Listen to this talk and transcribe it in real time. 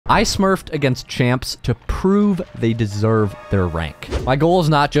I smurfed against champs to prove they deserve their rank. My goal is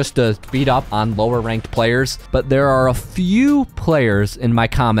not just to beat up on lower ranked players, but there are a few players in my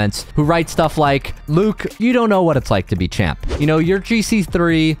comments who write stuff like, Luke, you don't know what it's like to be champ. You know, you're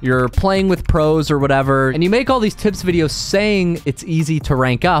GC3, you're playing with pros or whatever, and you make all these tips videos saying it's easy to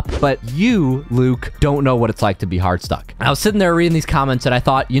rank up, but you, Luke, don't know what it's like to be hard stuck. I was sitting there reading these comments and I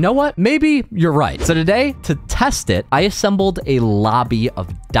thought, you know what? Maybe you're right. So today, to test it, I assembled a lobby of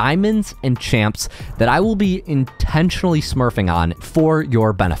diamonds and champs that I will be intentionally smurfing on for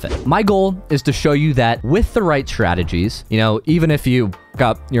your benefit. My goal is to show you that with the right strategies, you know, even if you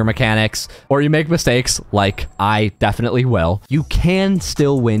up your mechanics or you make mistakes like I definitely will, you can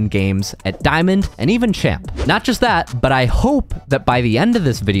still win games at diamond and even champ. Not just that, but I hope that by the end of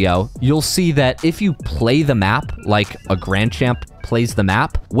this video, you'll see that if you play the map like a grand champ plays the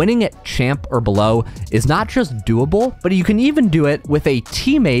map, winning at champ or below is not just doable, but you can even do it with a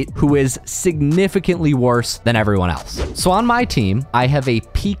teammate who is significantly worse than everyone else. So on my team, I have a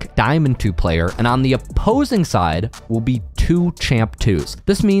peak diamond 2 player, and on the opposing side will be 2 champ 2s.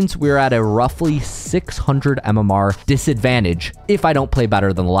 This means we're at a roughly 600 MMR disadvantage if I don't play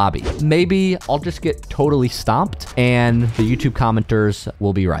better than the lobby. Maybe I'll just get totally stomped and the YouTube commenters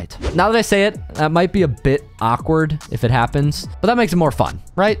will be right. Now that I say it, that might be a bit awkward if it happens, but that makes it more fun,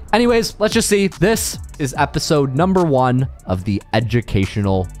 right? Anyways, let's just see. This is episode number 1 of the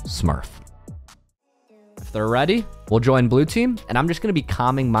educational Smurf. If they're ready, we'll join blue team, and I'm just going to be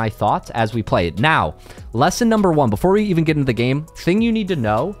calming my thoughts as we play it. Now, lesson number 1, before we even get into the game, thing you need to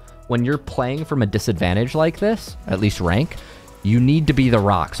know when you're playing from a disadvantage like this, at least rank, you need to be the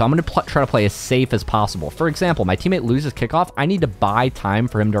rock. So I'm going to try to play as safe as possible. For example, my teammate loses kickoff. I need to buy time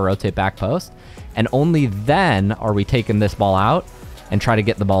for him to rotate back post, and only then are we taking this ball out and try to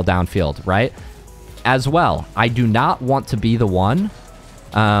get the ball downfield, right? As well, I do not want to be the one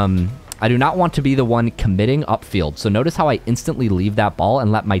committing upfield. So notice how I instantly leave that ball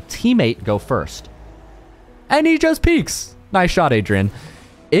and let my teammate go first. And he just peeks. Nice shot, Adrian.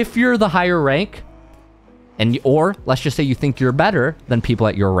 If you're the higher rank, or let's just say you think you're better than people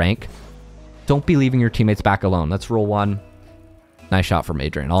at your rank, don't be leaving your teammates back alone. That's rule 1. Nice shot from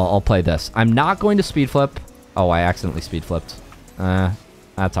Adrian. I'll play this. I'm not going to speed flip. Oh, I accidentally speed flipped.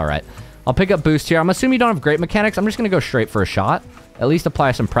 That's all right. I'll pick up boost here. I'm assuming you don't have great mechanics. I'm just going to go straight for a shot. At least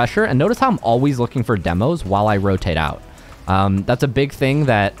apply some pressure. And notice how I'm always looking for demos while I rotate out. That's a big thing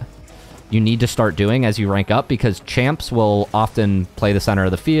that you need to start doing as you rank up, because champs will often play the center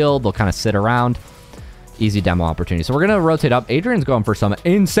of the field. They'll kind of sit around. Easy demo opportunity. So we're going to rotate up. Adrian's going for some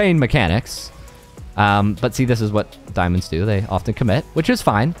insane mechanics. But see, this is what diamonds do. They often commit, which is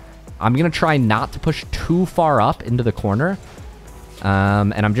fine. I'm going to try not to push too far up into the corner.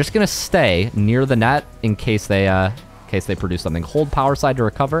 And I'm just going to stay near the net in case they produce something. Hold power side to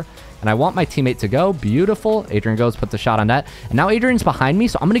recover. And I want my teammate to go. Beautiful. Adrian goes, puts the shot on net. And now Adrian's behind me,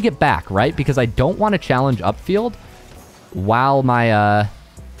 so I'm going to get back, right? Because I don't want to challenge upfield while my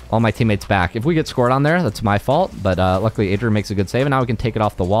teammate's back. If we get scored on there, that's my fault. But luckily, Adrian makes a good save, and now we can take it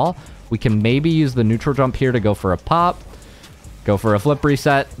off the wall. We can maybe use the neutral jump here to go for a pop. Go for a flip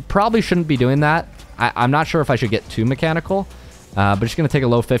reset. Probably shouldn't be doing that. I'm not sure if I should get too mechanical. But just going to take a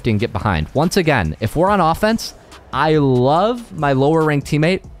low 50 and get behind. Once again, if we're on offense, I love my lower ranked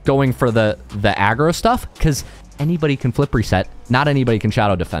teammate going for the aggro stuff, because anybody can flip reset. Not anybody can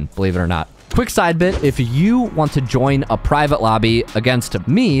shadow defend, believe it or not. Quick side bit, if you want to join a private lobby against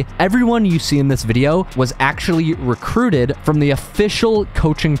me, everyone you see in this video was actually recruited from the official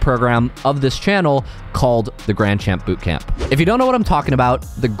coaching program of this channel called the Grand Champ Bootcamp. If you don't know what I'm talking about,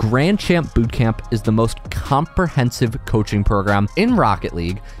 the Grand Champ Bootcamp is the most comprehensive coaching program in Rocket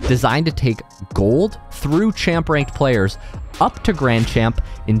League, designed to take gold through champ ranked players up to Grand Champ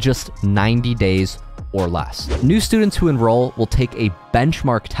in just 90 days or less. New students who enroll will take a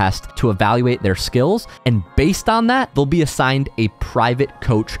benchmark test to evaluate their skills, and based on that, they'll be assigned a private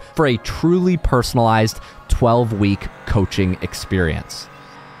coach for a truly personalized 12-week coaching experience.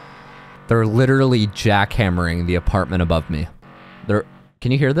 They're literally jackhammering the apartment above me.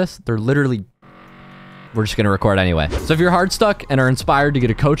 Can you hear this? They're literally... We're just going to record anyway. So if you're hard stuck and are inspired to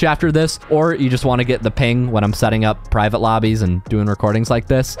get a coach after this, or you just want to get the ping when I'm setting up private lobbies and doing recordings like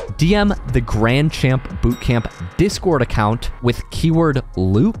this, DM the Grand Champ Bootcamp Discord account with keyword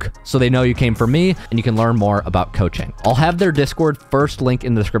Luke so they know you came from me and you can learn more about coaching. I'll have their Discord first link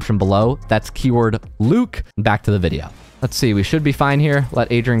in the description below. That's keyword Luke. Back to the video. Let's see. We should be fine here.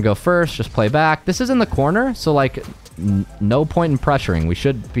 Let Adrian go first. Just play back. This is in the corner, so like no point in pressuring. We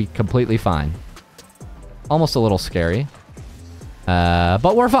should be completely fine. Almost a little scary,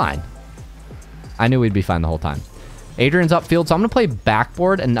 but we're fine. I knew we'd be fine the whole time. Adrian's upfield, so I'm going to play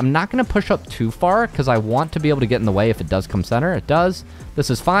backboard, and I'm not going to push up too far because I want to be able to get in the way if it does come center. It does.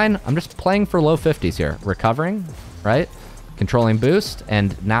 This is fine. I'm just playing for low 50s here. Recovering, right? Controlling boost,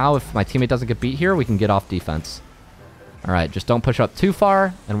 and now if my teammate doesn't get beat here, we can get off defense. All right, just don't push up too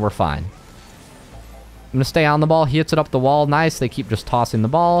far, and we're fine. I'm going to stay on the ball. He hits it up the wall. Nice. They keep just tossing the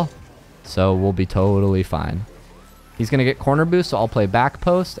ball, so we'll be totally fine. He's going to get corner boost, so I'll play back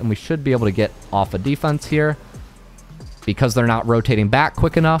post, and we should be able to get off of defense here. Because they're not rotating back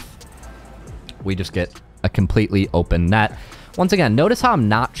quick enough, we just get a completely open net. Once again, notice how I'm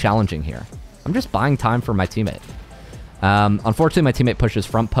not challenging here. I'm just buying time for my teammate. Unfortunately, my teammate pushes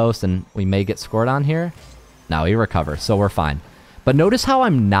front post, and we may get scored on here. No, he recovers, so we're fine. But notice how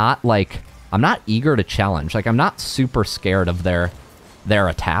I'm not eager to challenge. Like, I'm not super scared of their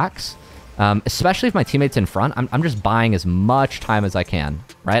attacks. Especially if my teammate's in front, I'm just buying as much time as I can,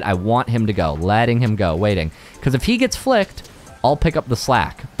 right? I want him to go, letting him go, waiting. Because if he gets flicked, I'll pick up the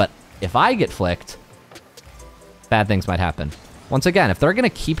slack. But if I get flicked, bad things might happen. Once again, if they're going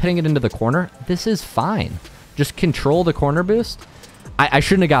to keep hitting it into the corner, this is fine. Just control the corner boost. I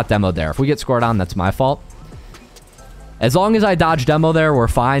shouldn't have got demoed there. If we get scored on, that's my fault. As long as I dodge demo there, we're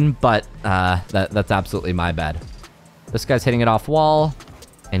fine. But that's absolutely my bad. This guy's hitting it off wall.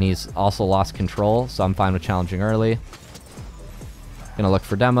 And he's also lost control, so I'm fine with challenging early. Gonna look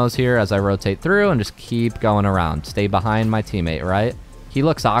for demos here as I rotate through and just keep going around. Stay behind my teammate, right? He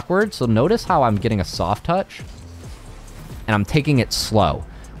looks awkward, so notice how I'm getting a soft touch. And I'm taking it slow.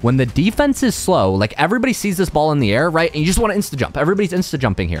 When the defense is slow, like everybody sees this ball in the air, right? And you just want to insta-jump. Everybody's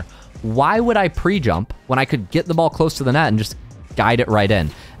insta-jumping here. Why would I pre-jump when I could get the ball close to the net and just guide it right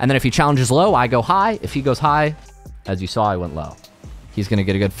in? And then if he challenges low, I go high. If he goes high, as you saw, I went low. He's going to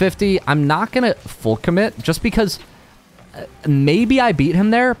get a good 50. I'm not going to full commit just because maybe I beat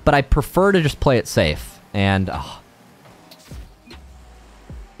him there, but I prefer to just play it safe. And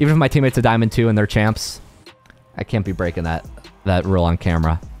even if my teammate's a Diamond 2 and they're champs, I can't be breaking that rule on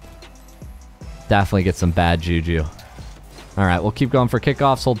camera. Definitely get some bad juju. All right, we'll keep going for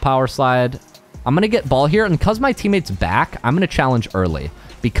kickoffs, hold power slide. I'm going to get ball here, and because my teammate's back, I'm going to challenge early.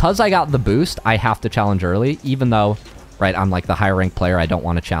 Because I got the boost, I have to challenge early, even though... right, I'm like the higher ranked player. I don't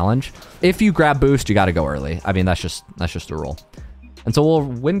want to challenge. If you grab boost, you got to go early. I mean, that's just a rule. And so we'll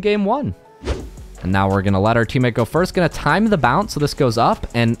win game 1. And now we're going to let our teammate go first. Going to time the bounce so this goes up.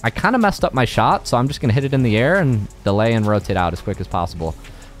 And I kind of messed up my shot, so I'm just going to hit it in the air and delay and rotate out as quick as possible.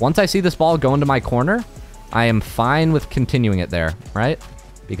 Once I see this ball go into my corner, I am fine with continuing it there, right?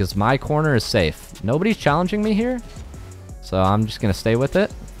 Because my corner is safe. Nobody's challenging me here. So I'm just going to stay with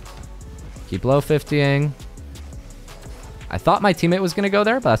it. Keep low 50ing. I thought my teammate was going to go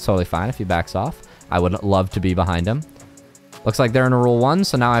there, but that's totally fine if he backs off. I would love to be behind him. Looks like they're in a rule 1,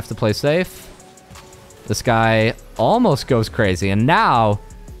 so now I have to play safe. This guy almost goes crazy. And now,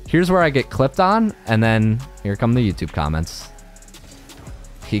 here's where I get clipped on, and then here come the YouTube comments.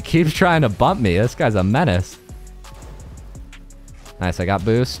 He keeps trying to bump me. This guy's a menace. Nice, I got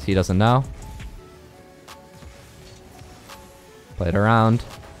boost. He doesn't know. Played around.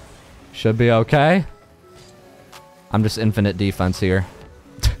 Should be okay. I'm just infinite defense here.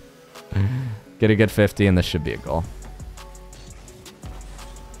 Get a good 50, and this should be a goal.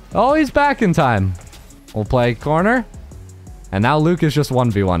 Oh, he's back in time. We'll play corner. And now Luke is just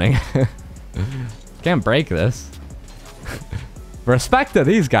 1v1ing. Can't break this. Respect to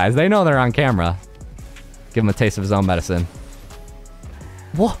these guys. They know they're on camera. Give him a taste of his own medicine.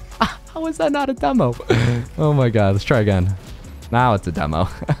 What? How is that not a demo? Oh my god. Let's try again. Now it's a demo.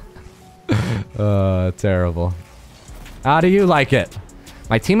 Terrible. How do you like it?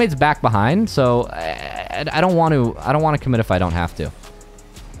 My teammate's back behind, so I don't want to commit if I don't have to.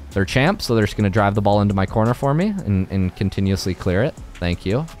 They're champs, so they're just going to drive the ball into my corner for me and continuously clear it. Thank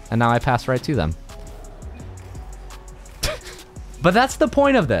you. And now I pass right to them. But that's the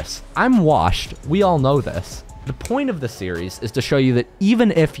point of this. I'm washed. We all know this. The point of the series is to show you that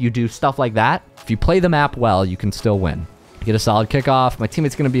even if you do stuff like that, if you play the map well, you can still win. Get a solid kickoff. My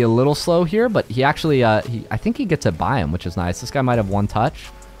teammate's going to be a little slow here, but he actually, I think he gets it by him, which is nice. This guy might have one touch.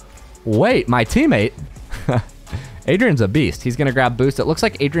 Wait, my teammate? Adrian's a beast. He's going to grab boost. It looks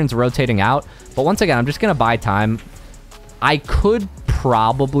like Adrian's rotating out, but once again, I'm just going to buy time. I could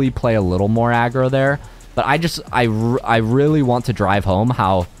probably play a little more aggro there, but I really want to drive home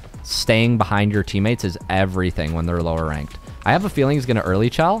how staying behind your teammates is everything when they're lower ranked. I have a feeling he's going to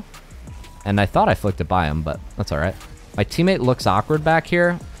early chow, and I thought I flicked it by him, but that's all right. My teammate looks awkward back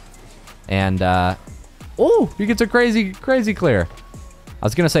here. And, oh, he gets a crazy clear. I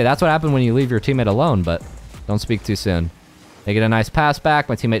was going to say, that's what happened when you leave your teammate alone, but don't speak too soon. They get a nice pass back.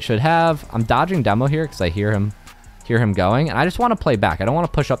 My teammate should have. I'm dodging demo here because I hear him hear him going, and I just want to play back. I don't want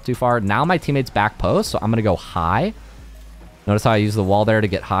to push up too far. Now my teammate's back post, so I'm going to go high. Notice how I use the wall there to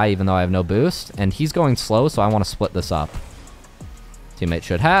get high even though I have no boost. And he's going slow, so I want to split this up. Teammate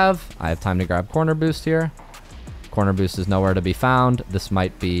should have. I have time to grab corner boost here. Corner boost is nowhere to be found. This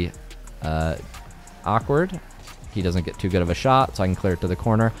might be awkward. He doesn't get too good of a shot, so I can clear it to the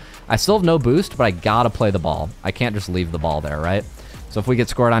corner. I still have no boost, but I gotta play the ball. I can't just leave the ball there, right? So if we get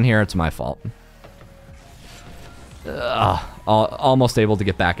scored on here, it's my fault. Almost able to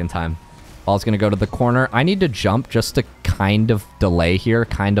get back in time. Ball's gonna go to the corner. I need to jump just to kind of delay here,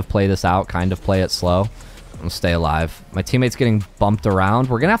 kind of play this out, kind of play it slow. I'm gonna stay alive. My teammate's getting bumped around.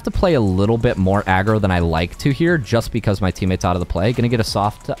 We're gonna have to play a little bit more aggro than I like to here, just because my teammate's out of the play. Gonna get a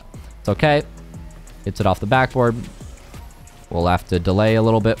soft... It's okay. Hits it off the backboard. We'll have to delay a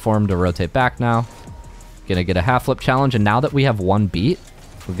little bit for him to rotate back now. Gonna get a half flip challenge, and now that we have one beat,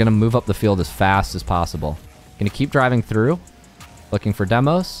 we're gonna move up the field as fast as possible. Gonna keep driving through, looking for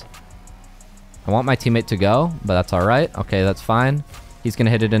demos. I want my teammate to go, but that's all right. Okay, that's fine. He's going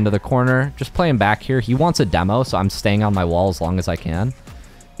to hit it into the corner. Just playing back here. He wants a demo, so I'm staying on my wall as long as I can.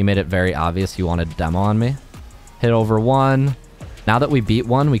 He made it very obvious he wanted a demo on me. Hit over one. Now that we beat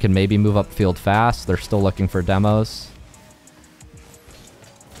one, we can maybe move up field fast. They're still looking for demos.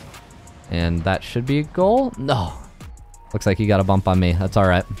 And that should be a goal. No. Looks like he got a bump on me. That's all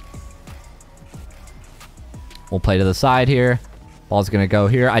right. We'll play to the side here. Ball's going to go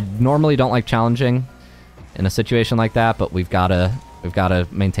here. I normally don't like challenging in a situation like that, but we've got to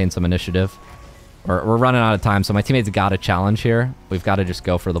maintain some initiative. We're running out of time, so my teammate's got to challenge here. We've got to just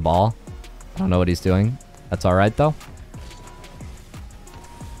go for the ball. I don't know what he's doing. That's all right, though.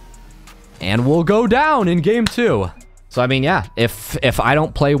 And we'll go down in game 2. So, I mean, yeah, if I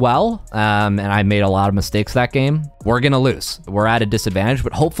don't play well, and I made a lot of mistakes that game, we're going to lose. We're at a disadvantage,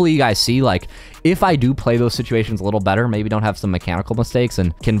 but hopefully you guys see, like, if I do play those situations a little better, maybe don't have some mechanical mistakes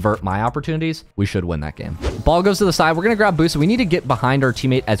and convert my opportunities, we should win that game. Ball goes to the side. We're going to grab boost. So we need to get behind our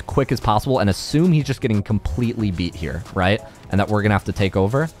teammate as quick as possible and assume he's just getting completely beat here, right? And that we're going to have to take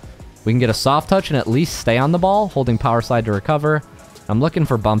over. We can get a soft touch and at least stay on the ball, holding power slide to recover. I'm looking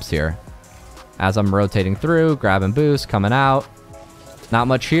for bumps here. As I'm rotating through, grabbing boost, coming out. Not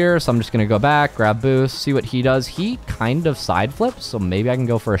much here, so I'm just going to go back, grab boost, see what he does. He kind of side flips, so maybe I can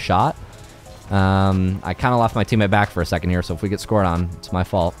go for a shot. I kind of left my teammate back for a second here, so if we get scored on, it's my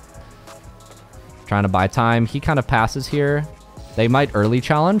fault. Trying to buy time. He kind of passes here. They might early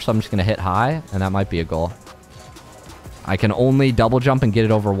challenge, so I'm just going to hit high, and that might be a goal. I can only double jump and get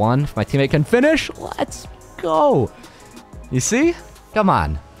it over one. If my teammate can finish, let's go. You see? Come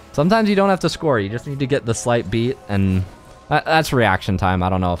on. Sometimes you don't have to score. You just need to get the slight beat, and that's reaction time. I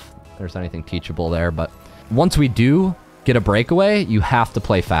don't know if there's anything teachable there, but once we do get a breakaway, you have to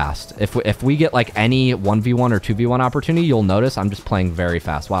play fast. If we get like any 1v1 or 2v1 opportunity, you'll notice I'm just playing very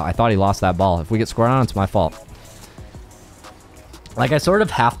fast. Wow, I thought he lost that ball. If we get scored on, it's my fault. Like, I sort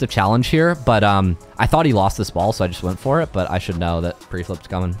of have to challenge here, but I thought he lost this ball, so I just went for it, but I should know that pre-flip's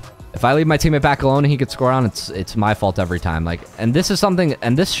coming. If I leave my teammate back alone and he gets scored on, it's my fault every time. Like, and this is something,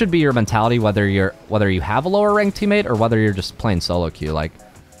 and this should be your mentality whether you have a lower ranked teammate or whether you're just playing solo queue. Like,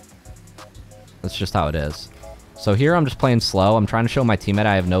 that's just how it is. So here I'm just playing slow. I'm trying to show my teammate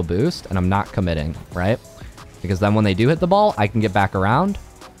I have no boost, and I'm not committing, right? Because then when they do hit the ball, I can get back around,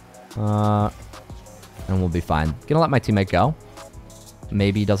 and we'll be fine. Gonna let my teammate go.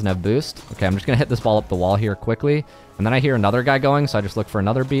 Maybe he doesn't have boost. Okay, I'm just gonna hit this ball up the wall here quickly. And then I hear another guy going, so I just look for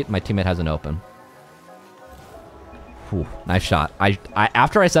another beat. My teammate has an open. Whew, nice shot.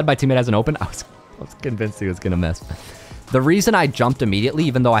 After I said my teammate has an open, I was convinced he was gonna miss. The reason I jumped immediately,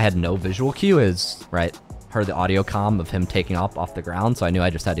 even though I had no visual cue, is, right, heard the audio comm of him taking off the ground, so I knew I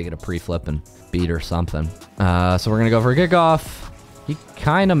just had to get a pre-flip and beat or something. So we're gonna go for a kickoff. He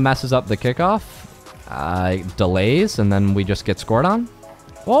kind of messes up the kickoff. Delays, and then we just get scored on.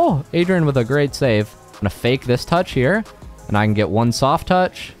 Oh, Adrian with a great save. I'm gonna fake this touch here, and I can get one soft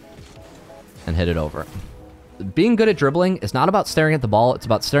touch and hit it over. Being good at dribbling is not about staring at the ball, it's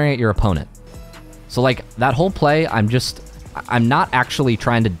about staring at your opponent. So like that whole play, I'm not actually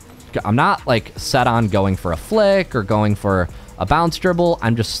trying to, I'm not like set on going for a flick or going for a bounce dribble.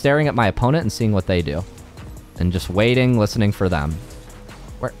 I'm just staring at my opponent and seeing what they do. And just waiting, listening for them.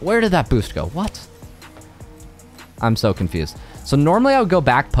 Where did that boost go? What? I'm so confused. So normally I would go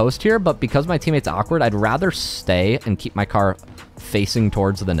back post here, but because my teammate's awkward, I'd rather stay and keep my car facing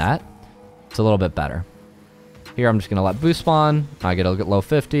towards the net. It's a little bit better. Here, I'm just going to let boost spawn. I get a low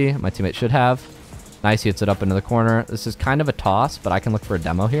 50. My teammate should have. Nice, he hits it up into the corner. This is kind of a toss, but I can look for a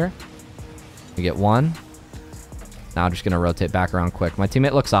demo here. We get one. Now I'm just going to rotate back around quick. My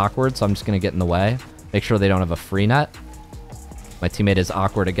teammate looks awkward, so I'm just going to get in the way. Make sure they don't have a free net. My teammate is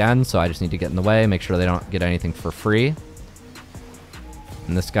awkward again, so I just need to get in the way, make sure they don't get anything for free.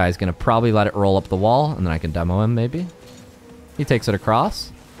 And this guy's going to probably let it roll up the wall, and then I can demo him, maybe. He takes it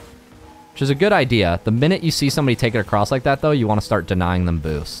across, which is a good idea. The minute you see somebody take it across like that, though, you want to start denying them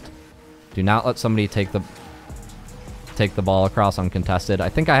boost. Do not let somebody take the ball across uncontested. I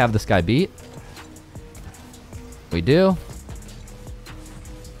think I have this guy beat. We do.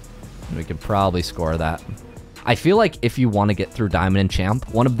 And we can probably score that. I feel like if you want to get through Diamond and Champ,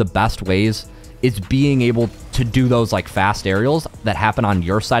 one of the best ways is being able to do those like fast aerials that happen on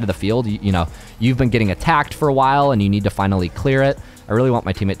your side of the field. You know, you've been getting attacked for a while and you need to finally clear it. I really want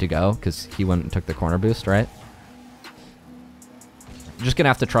my teammate to go because he went and took the corner boost, right? I'm just going to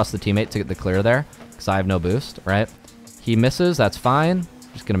have to trust the teammate to get the clear there because I have no boost, right? He misses, that's fine.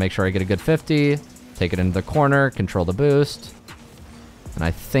 Just going to make sure I get a good 50, take it into the corner, control the boost. And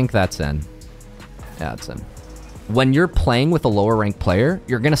I think that's in. Yeah, it's in. When you're playing with a lower ranked player,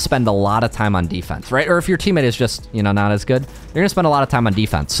 you're going to spend a lot of time on defense, right? Or if your teammate is just, you know, not as good, you're going to spend a lot of time on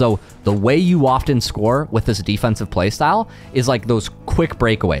defense. So the way you often score with this defensive play style is like those quick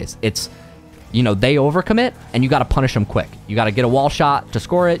breakaways. It's, you know, they overcommit and you got to punish them quick. You got to get a wall shot to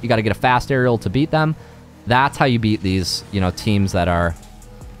score it. You got to get a fast aerial to beat them. That's how you beat these, you know, teams that are,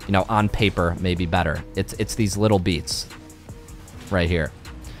 you know, on paper maybe better. It's these little beats right here.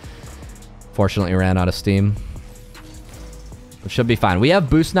 Fortunately, ran out of steam. It should be fine. We have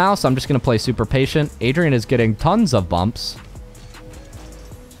boost now, so I'm just going to play super patient. Adrian is getting tons of bumps.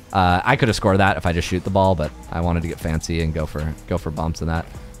 I could have scored that if I just shoot the ball, but I wanted to get fancy and go for bumps and that.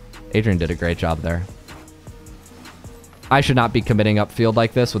 Adrian did a great job there. I should not be committing upfield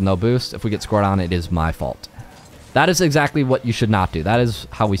like this with no boost. If we get scored on, it is my fault. That is exactly what you should not do. That is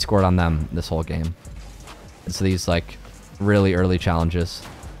how we scored on them this whole game. It's these, like, really early challenges.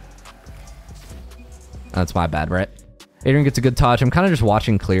 That's my bad, right? Adrian gets a good touch. I'm kind of just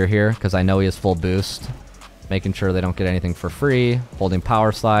watching clear here because I know he has full boost. Making sure they don't get anything for free. Holding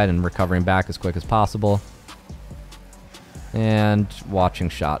power slide and recovering back as quick as possible. And watching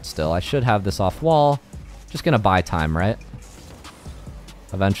shot still. I should have this off wall. Just going to buy time, right?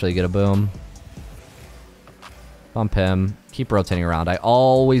 Eventually get a boom. Bump him. Keep rotating around. I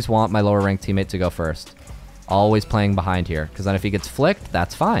always want my lower ranked teammate to go first. Always playing behind here. Because then if he gets flicked,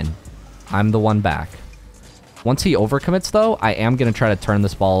 that's fine. I'm the one back. Once he overcommits, though, I am going to try to turn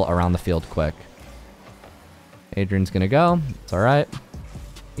this ball around the field quick. Adrian's going to go. It's all right.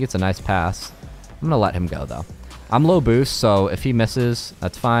 He gets a nice pass. I'm going to let him go, though. I'm low boost, so if he misses,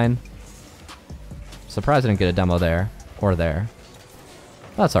 that's fine. Surprised I didn't get a demo there or there.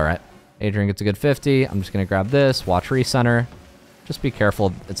 That's all right. Adrian gets a good 50. I'm just going to grab this, watch recenter. Just be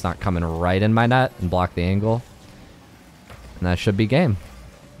careful it's not coming right in my net and block the angle. And that should be game.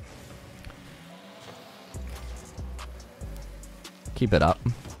 Keep it up.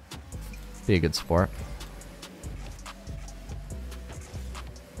 Be a good sport.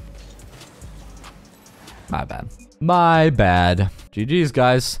 My bad. My bad. GG's,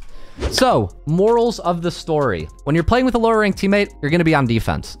 guys. So, morals of the story. When you're playing with a lower ranked teammate, you're going to be on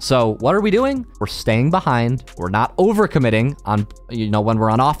defense. So what are we doing? We're staying behind. We're not overcommitting on, you know, when we're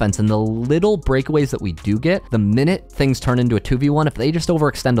on offense. And the little breakaways that we do get, the minute things turn into a 2v1, if they just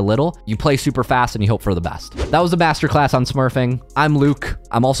overextend a little, you play super fast and you hope for the best. That was a masterclass on smurfing. I'm Luke.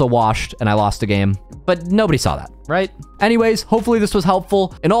 I'm also washed and I lost a game, but nobody saw that, right? Anyways, hopefully this was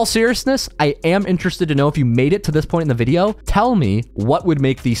helpful. In all seriousness, I am interested to know if you made it to this point in the video. Tell me what would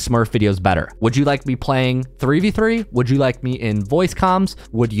make these Smurf videos better. Would you like me playing 3v3? Would you like me in voice comms?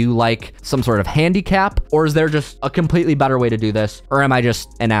 Would you like some sort of handicap? Or is there just a completely better way to do this? Or am I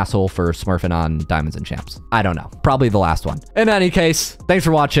just an asshole for smurfing on Diamonds and Champs? I don't know. Probably the last one. In any case, thanks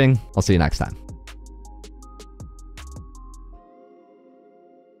for watching. I'll see you next time.